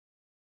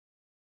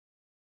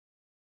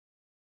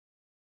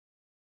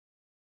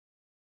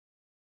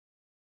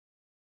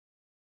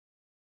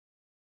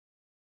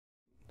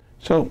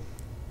So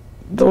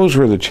those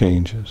were the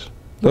changes.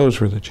 Those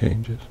were the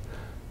changes.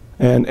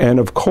 And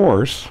of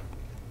course,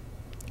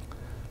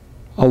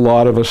 a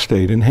lot of us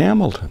stayed in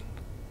Hamilton.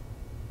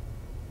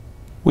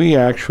 We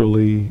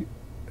actually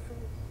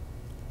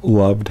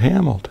loved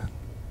Hamilton.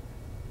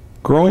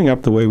 Growing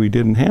up the way we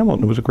did in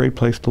Hamilton, it was a great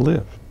place to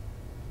live.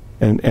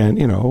 And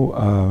you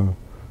know,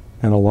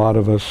 and a lot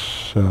of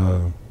us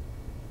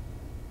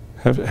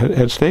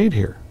had stayed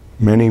here.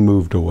 Many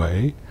moved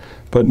away,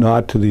 but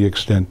not to the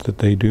extent that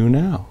they do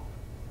now.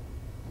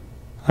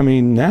 I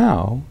mean,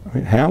 now,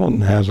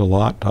 Hamilton has a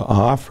lot to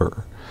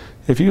offer.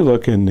 If you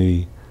look in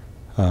the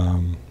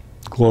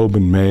Globe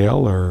and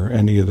Mail or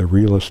any of the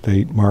real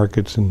estate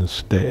markets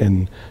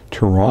in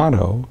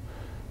Toronto,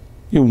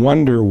 you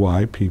wonder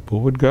why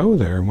people would go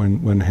there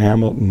when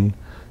Hamilton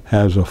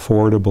has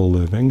affordable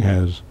living,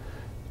 has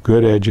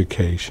good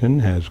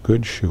education, has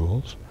good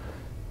schools.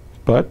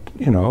 But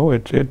you know,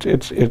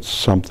 it's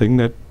something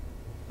that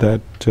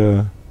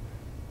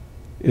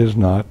is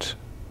not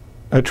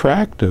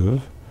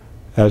attractive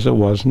as it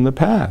was in the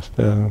past.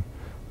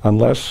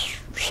 Unless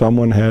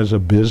someone has a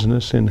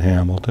business in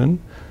Hamilton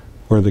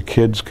where the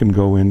kids can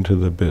go into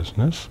the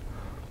business,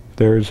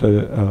 there's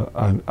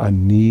a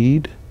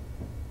need,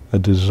 a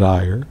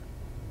desire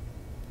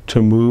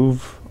to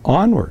move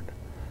onward.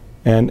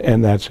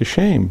 And that's a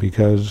shame,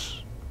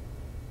 because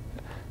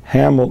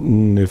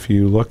Hamilton, if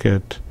you look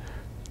at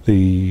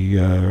the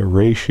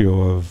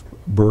ratio of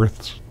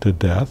births to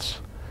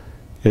deaths,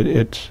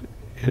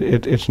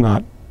 it's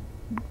not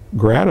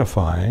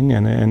gratifying,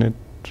 and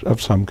it's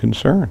of some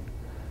concern.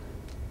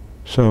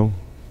 So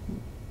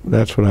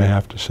that's what I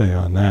have to say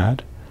on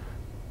that.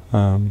 Do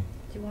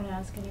you want to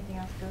ask anything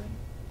else, Billy?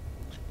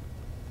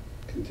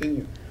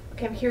 Continue.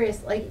 Okay, I'm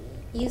curious, like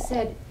you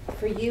said,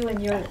 for you and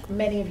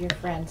many of your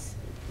friends,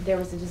 there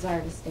was a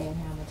desire to stay in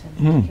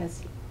Hamilton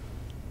because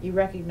you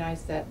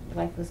recognized that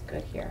life was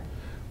good here.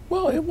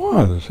 Well, it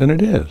was, and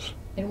it is.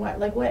 And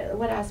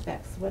what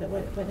aspects?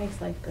 What makes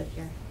life good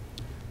here?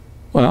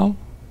 Well,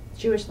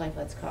 Jewish life,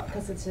 let's call it,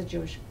 because it's a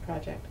Jewish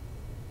project.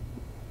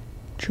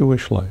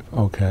 Jewish life,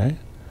 okay.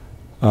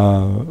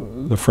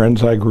 The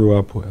friends I grew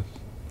up with,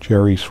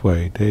 Jerry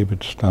Sway,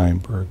 David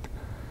Steinberg,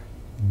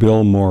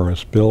 Bill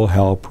Morris, Bill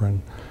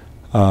Halprin.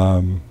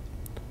 I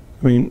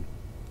mean,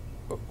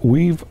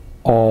 we've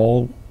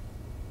all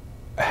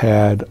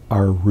had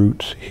our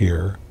roots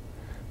here.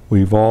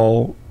 We've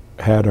all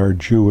had our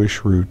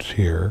Jewish roots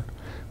here.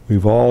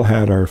 We've all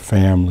had our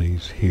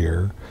families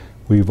here.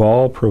 We've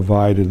all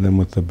provided them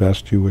with the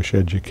best Jewish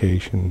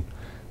education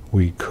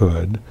we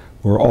could.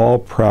 We're all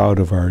proud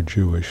of our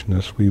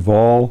Jewishness. We've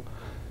all,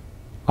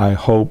 I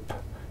hope,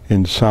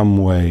 in some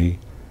way,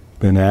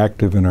 been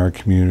active in our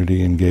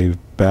community and gave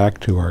back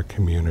to our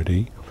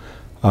community.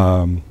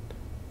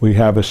 We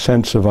have a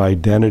sense of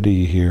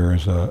identity here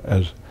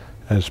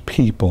as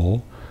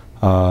people.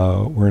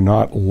 We're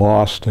not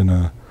lost in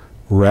a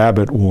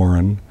rabbit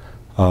warren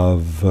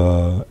of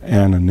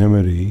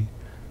anonymity.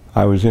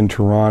 I was in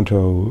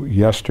Toronto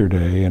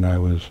yesterday, and I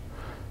was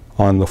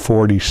on the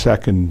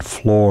 42nd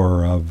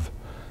floor of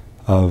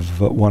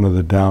one of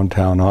the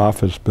downtown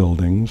office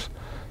buildings,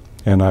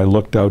 and I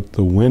looked out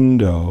the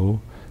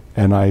window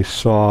and I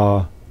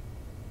saw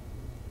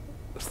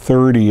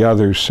 30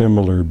 other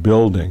similar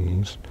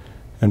buildings,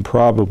 and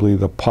probably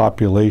the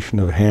population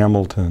of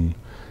Hamilton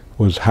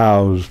was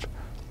housed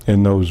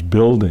in those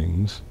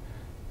buildings.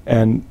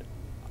 And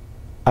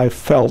I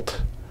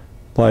felt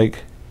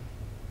like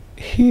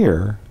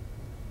here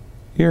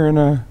you're in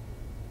a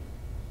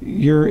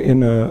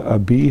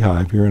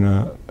beehive.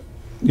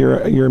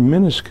 You're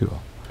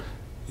minuscule.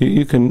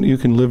 You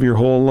can live your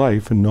whole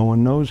life and no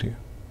one knows you,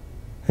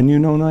 and you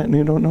don't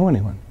know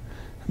anyone.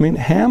 I mean,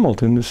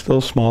 Hamilton is still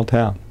a small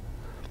town.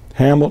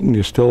 Hamilton,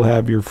 you still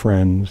have your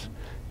friends.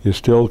 You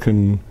still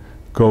can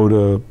go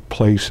to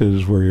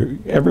places where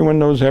everyone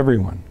knows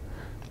everyone.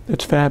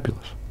 It's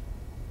fabulous.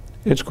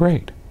 It's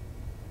great.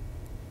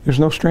 There's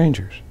no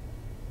strangers.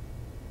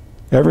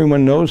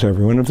 Everyone knows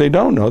everyone. If they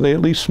don't know, they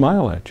at least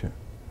smile at you.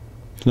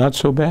 It's not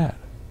so bad.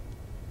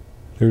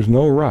 There's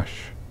no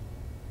rush.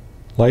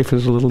 Life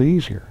is a little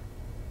easier.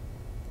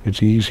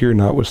 It's easier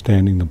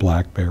notwithstanding the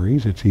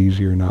blackberries. It's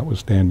easier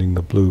notwithstanding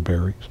the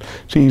blueberries.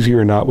 It's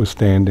easier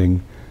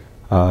notwithstanding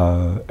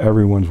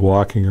everyone's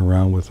walking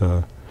around with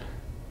a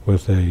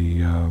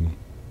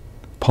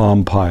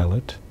Palm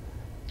Pilot.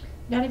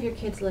 None of your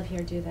kids live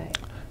here, do they?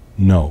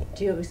 No.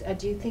 Do you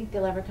think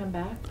they'll ever come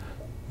back?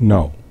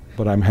 No.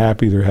 But I'm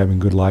happy they're having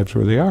good lives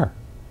where they are.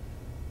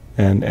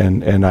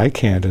 And I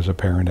can't, as a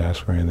parent,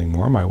 ask for anything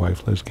more. My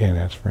wife Liz can't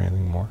ask for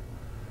anything more.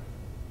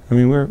 I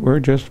mean,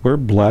 we're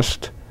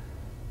blessed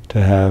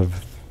to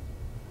have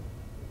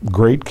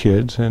great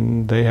kids,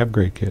 and they have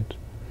great kids.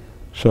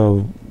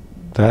 So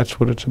that's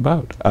what it's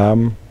about.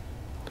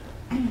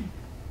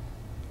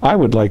 I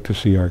would like to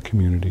see our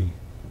community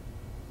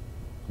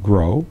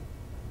grow.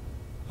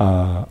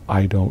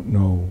 I don't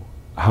know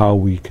how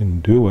we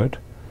can do it.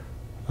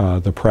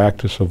 The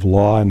practice of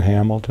law in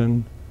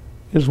Hamilton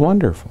is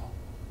wonderful.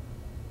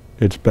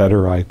 It's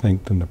better, I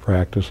think, than the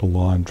practice of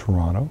law in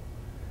Toronto.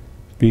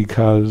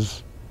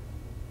 because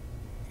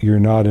you're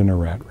not in a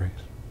rat race.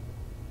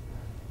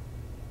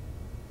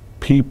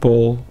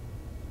 People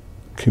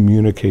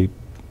communicate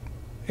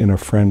in a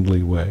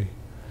friendly way.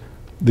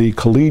 The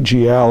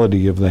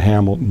collegiality of the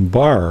Hamilton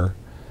Bar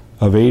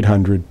of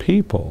 800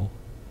 people,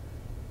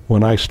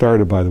 when I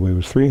started, by the way, it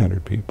was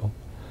 300 people,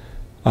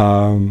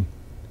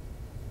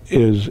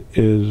 is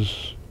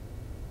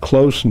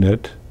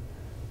close-knit.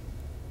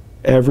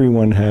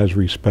 Everyone has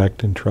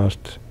respect and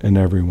trust in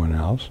everyone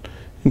else.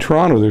 In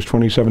Toronto, there's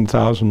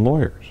 27,000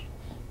 lawyers.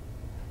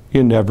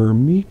 You never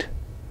meet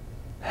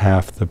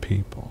half the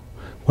people.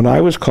 When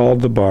I was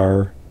called to the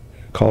bar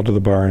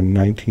in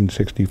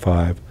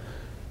 1965,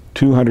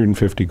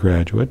 250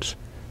 graduates,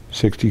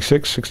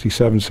 66,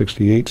 67,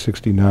 68,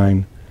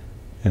 69,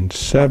 and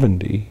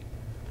 70,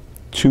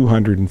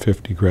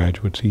 250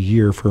 graduates a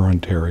year for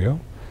Ontario.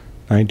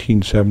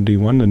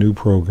 1971, the new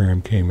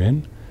program came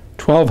in,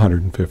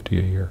 1,250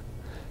 a year.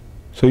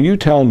 So you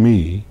tell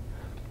me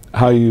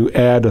how you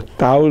add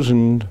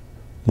 1,000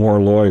 more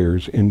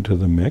lawyers into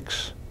the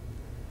mix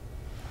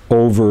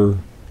over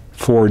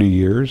 40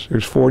 years.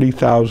 There's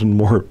 40,000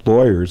 more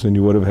lawyers than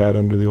you would have had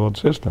under the old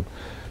system.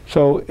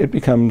 So it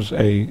becomes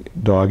a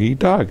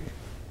dog-eat-dog.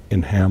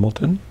 In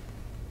Hamilton,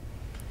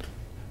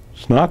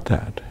 it's not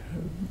that.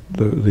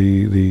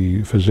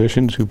 The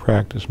physicians who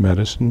practice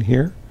medicine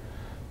here,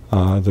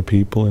 the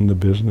people in the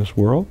business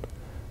world,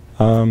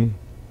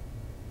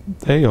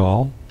 they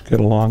all get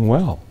along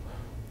well,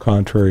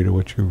 contrary to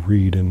what you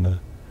read in the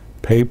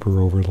paper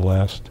over the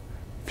last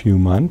few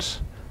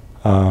months.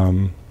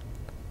 There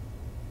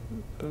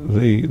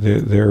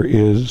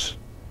is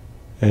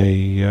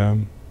a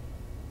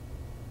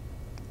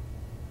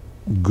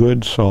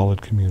good,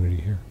 solid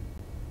community here.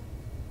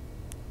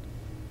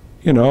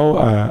 You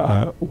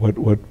know,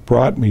 what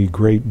brought me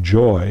great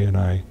joy, and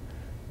I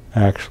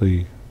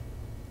actually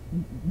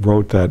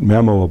wrote that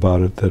memo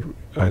about it that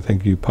I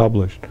think you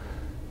published,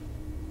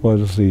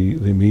 was the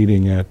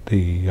meeting at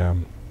the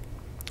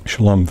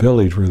Shalom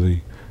Village where the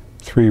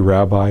 3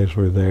 rabbis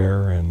were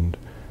there and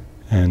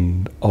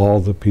all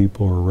the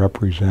people were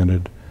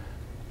represented.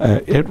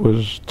 It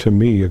was, to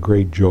me, a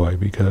great joy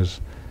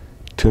because,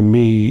 to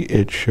me,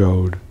 it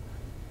showed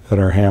that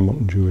our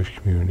Hamilton Jewish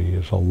community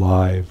is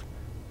alive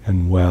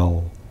and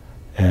well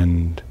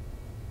and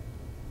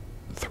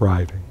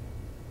thriving.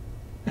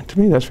 And to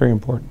me, that's very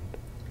important.